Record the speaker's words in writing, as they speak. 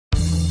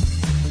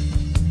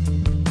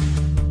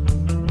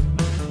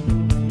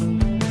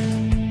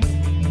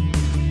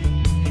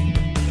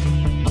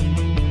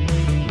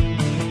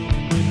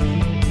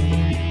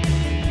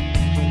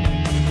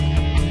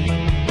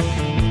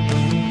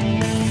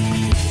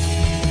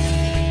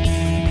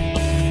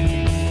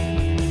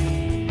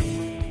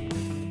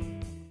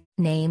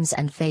names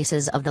and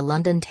faces of the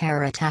London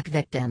terror attack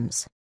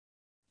victims.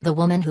 The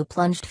woman who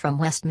plunged from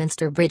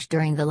Westminster Bridge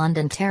during the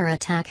London terror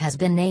attack has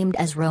been named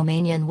as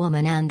Romanian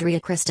woman Andreea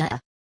Cristea.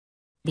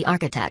 The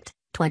architect,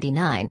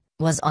 29,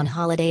 was on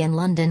holiday in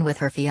London with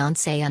her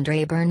fiance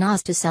Andrei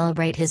Burnaz to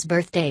celebrate his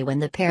birthday when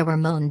the pair were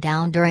mown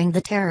down during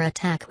the terror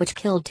attack which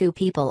killed 2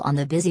 people on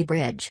the busy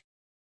bridge.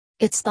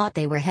 It's thought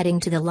they were heading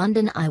to the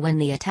London Eye when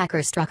the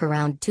attacker struck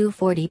around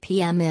 2:40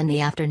 p.m. in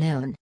the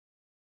afternoon.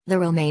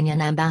 The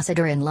Romanian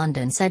Ambassador in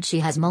London said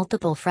she has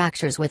multiple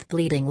fractures with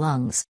bleeding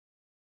lungs.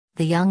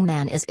 The young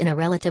man is in a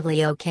relatively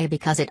okay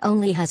because it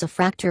only has a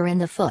fracture in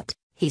the foot,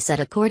 he said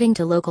according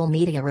to local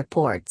media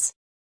reports.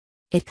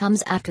 It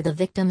comes after the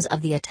victims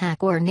of the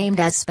attack were named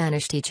as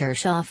Spanish teacher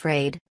Shaw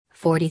Frade,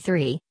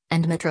 43,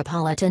 and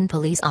Metropolitan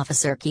Police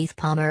Officer Keith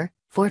Palmer,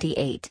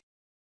 48.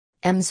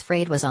 Ms.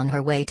 Frade was on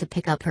her way to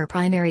pick up her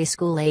primary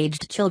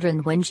school-aged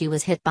children when she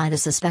was hit by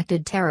the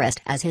suspected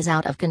terrorist as his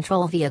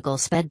out-of-control vehicle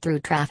sped through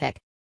traffic.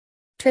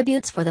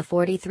 Tributes for the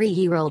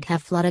 43-year-old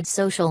have flooded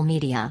social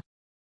media.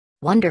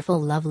 "Wonderful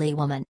lovely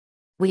woman.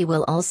 We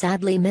will all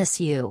sadly miss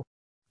you.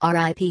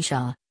 R.I.P.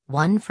 Shaw,"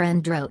 one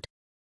friend wrote.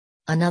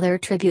 Another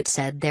tribute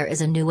said there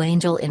is a new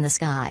angel in the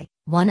sky,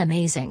 one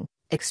amazing,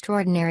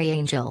 extraordinary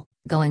angel,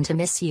 going to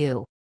miss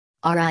you.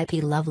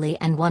 R.I.P. lovely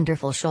and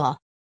wonderful Shaw.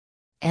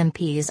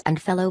 MPs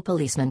and fellow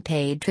policemen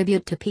paid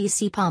tribute to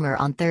P.C. Palmer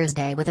on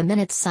Thursday with a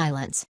minute's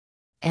silence.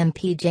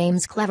 MP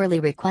James cleverly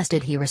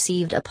requested he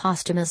received a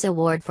posthumous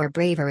award for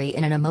bravery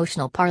in an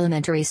emotional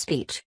parliamentary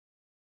speech.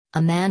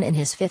 A man in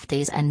his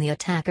 50s and the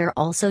attacker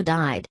also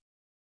died.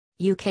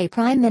 UK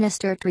Prime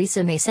Minister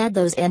Theresa May said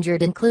those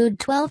injured include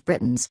 12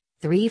 Britons,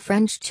 3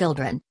 French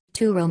children,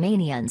 2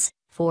 Romanians,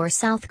 4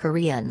 South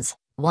Koreans,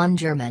 1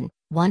 German,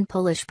 1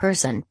 Polish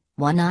person,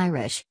 1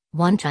 Irish,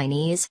 1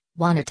 Chinese,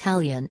 1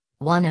 Italian,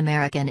 1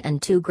 American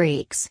and 2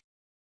 Greeks.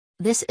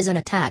 "This is an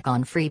attack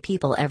on free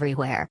people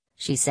everywhere,"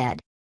 she said.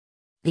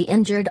 The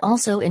injured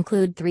also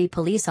include 3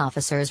 police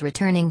officers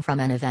returning from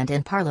an event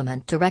in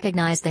Parliament to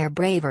recognise their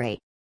bravery.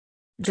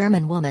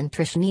 German woman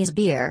Trishnice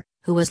Beer,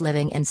 who was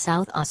living in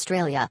South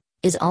Australia,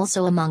 is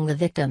also among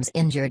the victims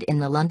injured in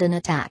the London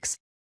attacks.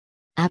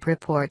 AP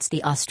reports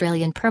the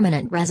Australian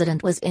permanent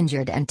resident was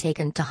injured and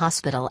taken to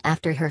hospital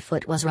after her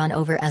foot was run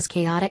over as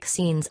chaotic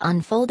scenes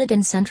unfolded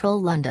in central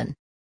London.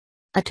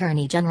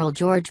 Attorney General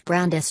George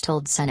Brandis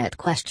told Senate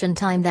Question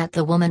Time that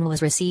the woman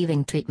was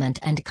receiving treatment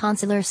and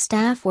consular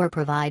staff were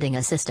providing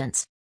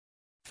assistance.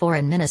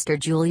 Foreign Minister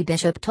Julie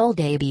Bishop told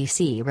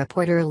ABC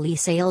reporter Lee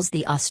Sales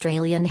the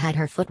Australian had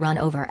her foot run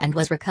over and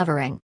was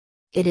recovering.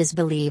 It is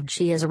believed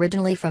she is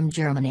originally from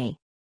Germany.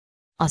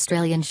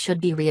 Australians should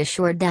be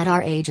reassured that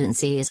our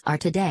agencies are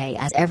today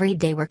as every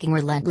day working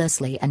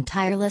relentlessly and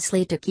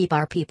tirelessly to keep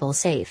our people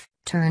safe,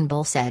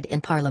 Turnbull said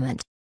in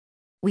Parliament.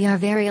 "We are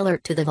very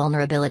alert to the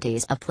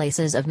vulnerabilities of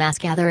places of mass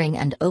gathering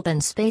and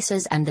open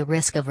spaces and the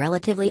risk of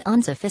relatively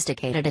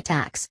unsophisticated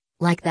attacks,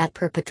 like that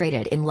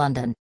perpetrated in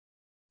London.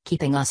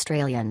 Keeping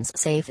Australians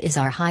safe is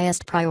our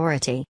highest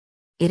priority.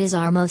 It is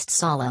our most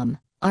solemn,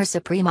 our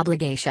supreme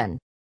obligation."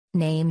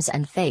 Names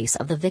and face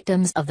of the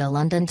victims of the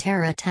London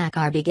terror attack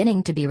are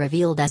beginning to be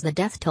revealed as the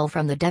death toll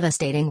from the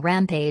devastating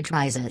rampage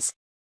rises.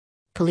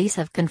 Police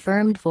have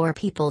confirmed 4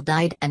 people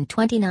died and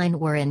 29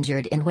 were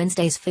injured in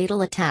Wednesday's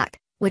fatal attack,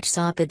 which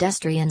saw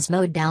pedestrians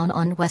mowed down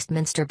on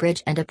Westminster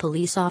Bridge and a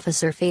police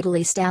officer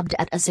fatally stabbed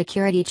at a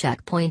security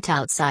checkpoint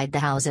outside the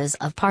Houses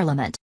of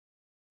Parliament.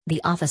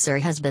 The officer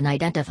has been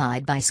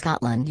identified by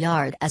Scotland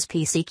Yard as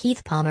PC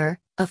Keith Palmer,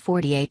 a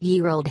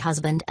 48-year-old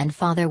husband and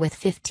father with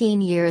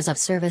 15 years of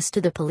service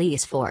to the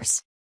police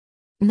force.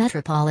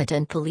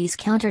 Metropolitan Police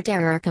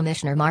Counter-Terror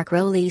Commissioner Mark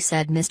Rowley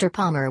said Mr.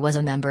 Palmer was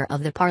a member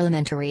of the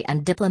Parliamentary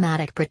and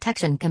Diplomatic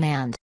Protection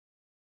Command.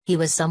 "He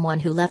was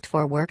someone who left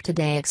for work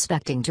today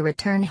expecting to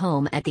return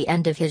home at the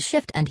end of his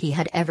shift and he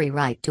had every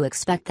right to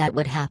expect that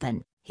would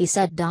happen," he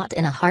said.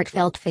 In a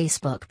heartfelt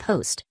Facebook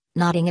post,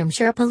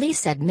 Nottinghamshire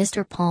Police said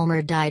Mr.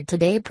 Palmer died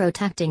today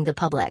protecting the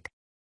public.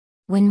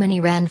 "When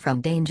many ran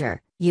from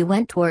danger, you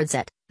went towards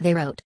it," they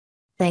wrote.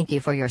 "Thank you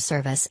for your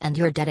service and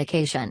your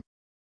dedication."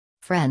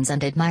 Friends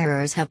and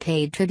admirers have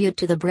paid tribute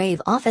to the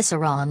brave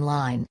officer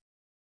online.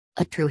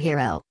 "A true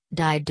hero,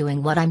 died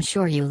doing what I'm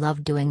sure you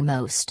love doing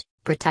most,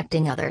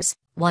 protecting others,"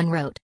 one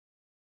wrote.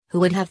 "Who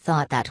would have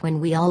thought that when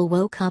we all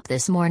woke up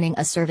this morning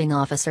a serving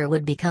officer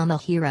would become a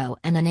hero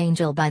and an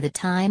angel by the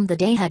time the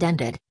day had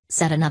ended,"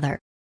 said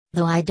another.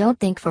 "Though I don't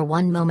think for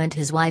one moment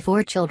his wife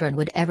or children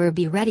would ever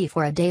be ready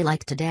for a day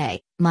like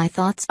today, my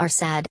thoughts are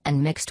sad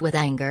and mixed with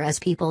anger as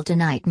people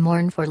tonight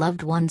mourn for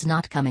loved ones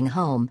not coming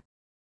home."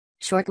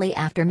 Shortly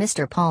after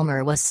Mr.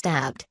 Palmer was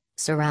stabbed,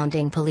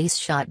 surrounding police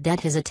shot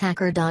dead his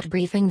attacker.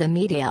 Briefing the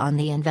media on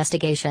the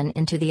investigation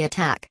into the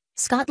attack,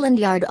 Scotland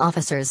Yard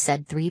officers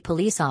said 3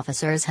 police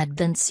officers had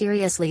been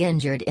seriously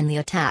injured in the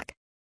attack.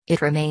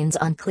 It remains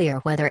unclear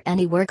whether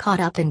any were caught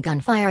up in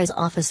gunfire as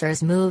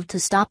officers moved to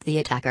stop the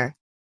attacker.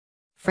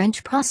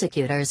 French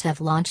prosecutors have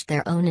launched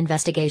their own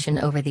investigation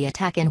over the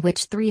attack in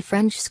which 3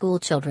 French school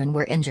children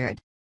were injured.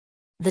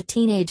 The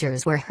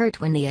teenagers were hurt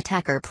when the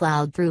attacker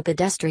plowed through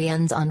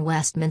pedestrians on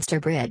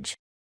Westminster Bridge.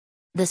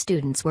 The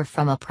students were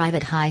from a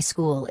private high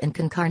school in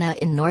Concarneau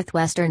in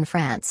northwestern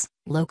France,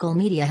 local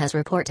media has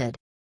reported.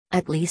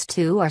 At least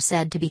 2 are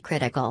said to be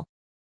critical.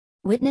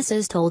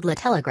 Witnesses told Le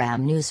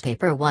Telegram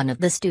newspaper one of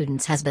the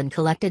students has been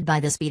collected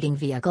by the speeding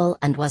vehicle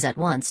and was at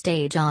one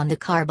stage on the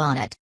car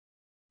bonnet.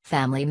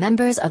 Family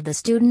members of the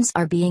students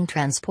are being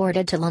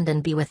transported to London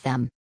to be with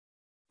them.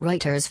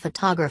 Reuters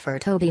photographer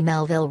Toby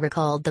Melville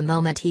recalled the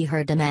moment he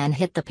heard a man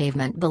hit the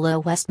pavement below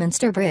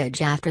Westminster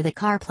Bridge after the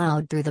car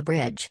plowed through the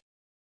bridge.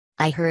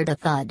 "I heard a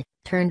thud,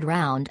 turned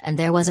round and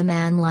there was a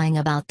man lying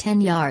about 10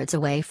 yards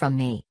away from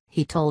me,"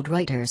 he told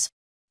Reuters.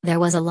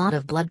 "There was a lot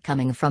of blood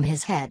coming from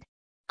his head.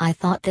 I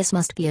thought this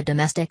must be a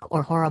domestic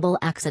or horrible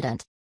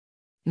accident."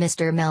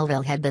 Mr.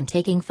 Melville had been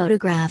taking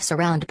photographs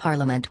around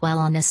Parliament while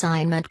on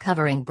assignment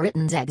covering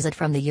Britain's exit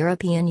from the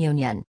European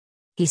Union.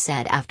 He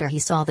said after he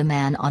saw the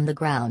man on the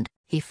ground,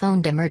 he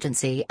phoned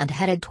emergency and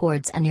headed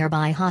towards a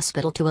nearby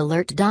hospital to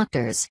alert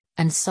doctors,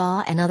 and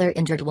saw another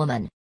injured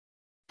woman.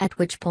 "At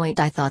which point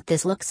I thought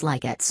this looks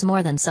like it's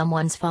more than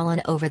someone's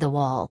fallen over the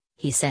wall,"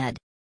 he said.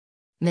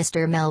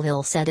 Mr.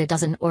 Melville said a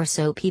dozen or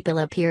so people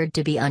appeared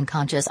to be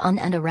unconscious on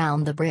and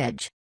around the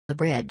bridge.